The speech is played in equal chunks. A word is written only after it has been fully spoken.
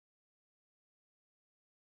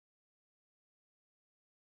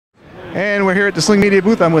And we're here at the Sling Media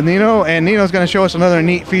booth. I'm with Nino, and Nino's going to show us another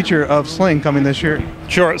neat feature of Sling coming this year.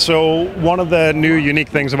 Sure. So one of the new unique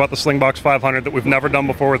things about the Slingbox 500 that we've never done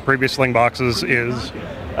before with previous Slingboxes is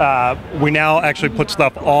we now actually put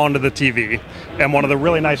stuff onto the TV. And one of the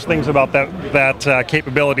really nice things about that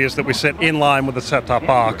capability is that we sit in line with the set-top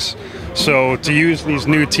box. So to use these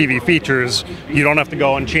new TV features, you don't have to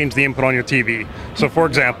go and change the input on your TV. So for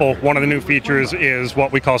example, one of the new features is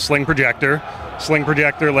what we call Sling Projector. Sling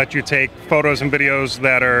Projector lets you take photos and videos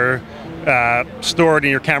that are stored in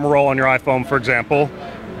your camera roll on your iPhone, for example,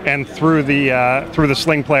 and through the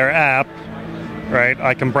Sling Player app, right?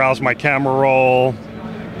 I can browse my camera roll,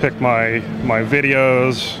 pick my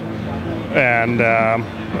videos, and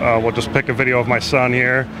we'll just pick a video of my son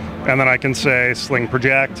here, and then I can say Sling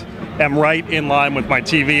Project. And right in line with my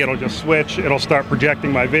TV, it'll just switch. It'll start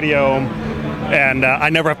projecting my video, and I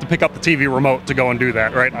never have to pick up the TV remote to go and do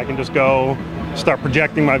that, right? I can just go start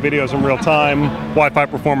projecting my videos in real time. Wi-Fi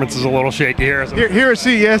performance is a little shaky here. Here at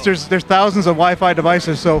CES, there's thousands of Wi-Fi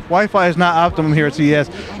devices, so Wi-Fi is not optimum here at CES.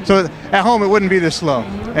 So at home, it wouldn't be this slow,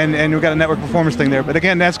 and we've got a network performance thing there. But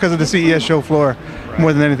again, that's because of the CES show floor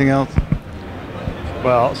more than anything else.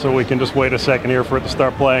 Well, so we can just wait a second here for it to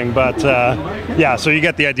start playing, but yeah, so you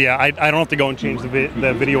get the idea. I don't have to go and change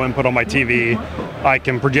the video input on my TV. I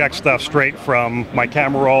can project stuff straight from my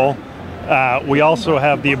camera roll. We also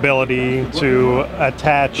have the ability to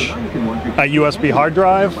attach a USB hard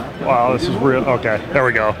drive. Wow, this is real. Okay, there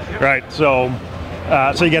we go. Right, so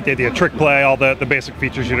you get the idea. Trick play, all the basic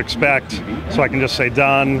features you'd expect. So I can just say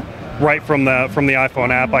done. Right from the iPhone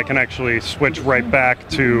app, I can actually switch right back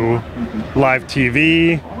to live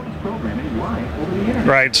TV.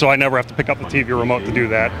 Right, so I never have to pick up the TV remote to do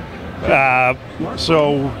that.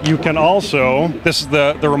 So you can also, this is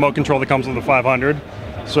the remote control that comes with the 500.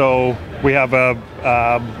 So we have a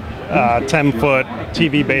 10-foot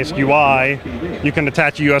TV-based UI. You can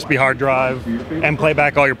attach a USB hard drive and play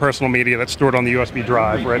back all your personal media that's stored on the USB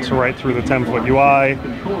drive, right? So right through the 10-foot UI,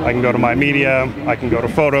 I can go to my media, I can go to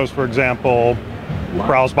photos, for example,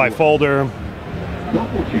 browse by folder.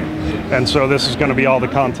 And so this is going to be all the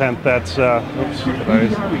content that's, oops,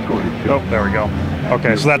 oh, there we go.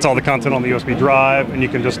 Okay, so that's all the content on the USB drive, and you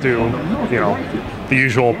can just do, you know, the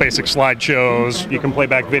usual basic slideshows. You can play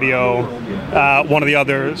back video. One of the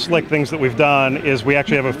other slick things that we've done is we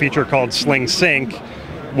actually have a feature called Sling Sync,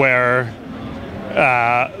 where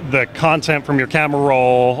the content from your camera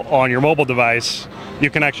roll on your mobile device, you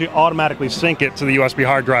can actually automatically sync it to the USB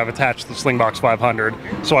hard drive attached to the Slingbox 500.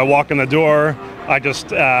 So I walk in the door, I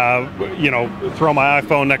just you know, throw my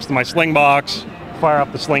iPhone next to my Slingbox, fire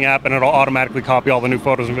up the Sling app, and it'll automatically copy all the new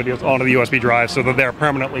photos and videos onto the USB drive so that they're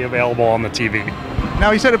permanently available on the TV.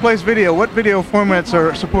 Now, you said it plays video. What video formats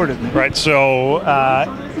are supported? Right, so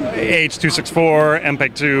H.264,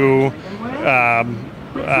 MPEG-2,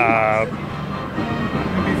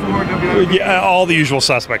 yeah, all the usual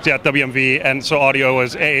suspects. Yeah, WMV, and so audio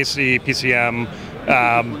is AAC, PCM,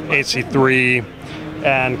 AC3,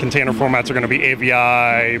 and container formats are going to be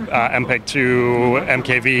AVI, MPEG-2,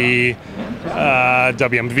 MKV,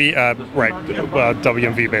 WMV, right,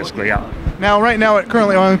 WMV basically, yeah. Now, right now, it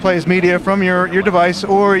currently only plays media from your device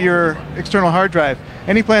or your external hard drive.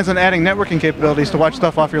 Any plans on adding networking capabilities to watch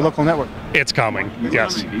stuff off your local network? It's coming,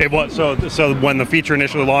 yes. It was, so when the feature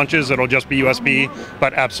initially launches, it'll just be USB,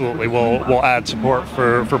 but absolutely, we'll add support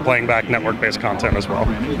for playing back network-based content as well.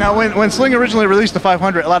 Now, when Sling originally released the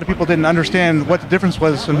 500, a lot of people didn't understand what the difference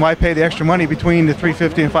was and why pay the extra money between the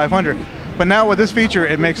 350 and 500. But now with this feature,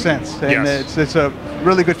 it makes sense, and yes, it's a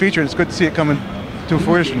really good feature, and it's good to see it coming to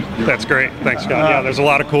fruition. That's great. Thanks, Scott. Yeah, there's a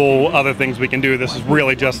lot of cool other things we can do. This is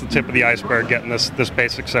really just the tip of the iceberg, getting this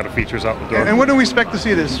basic set of features out the door. And when do we expect to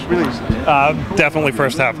see this released? Definitely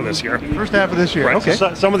first half of this year. First half of this year, right. Okay.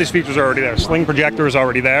 So some of these features are already there. Sling Projector is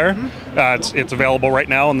already there. It's available right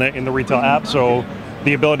now in the retail app. So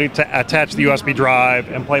the ability to attach the USB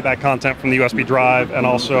drive and play back content from the USB drive, and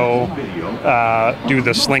also do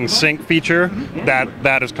the Sling Sync feature,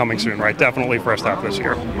 that is coming soon, right? Definitely first half of this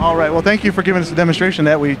year. All right, well, thank you for giving us a demonstration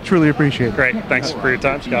that we truly appreciate. Great, thanks for your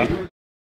time, Scott.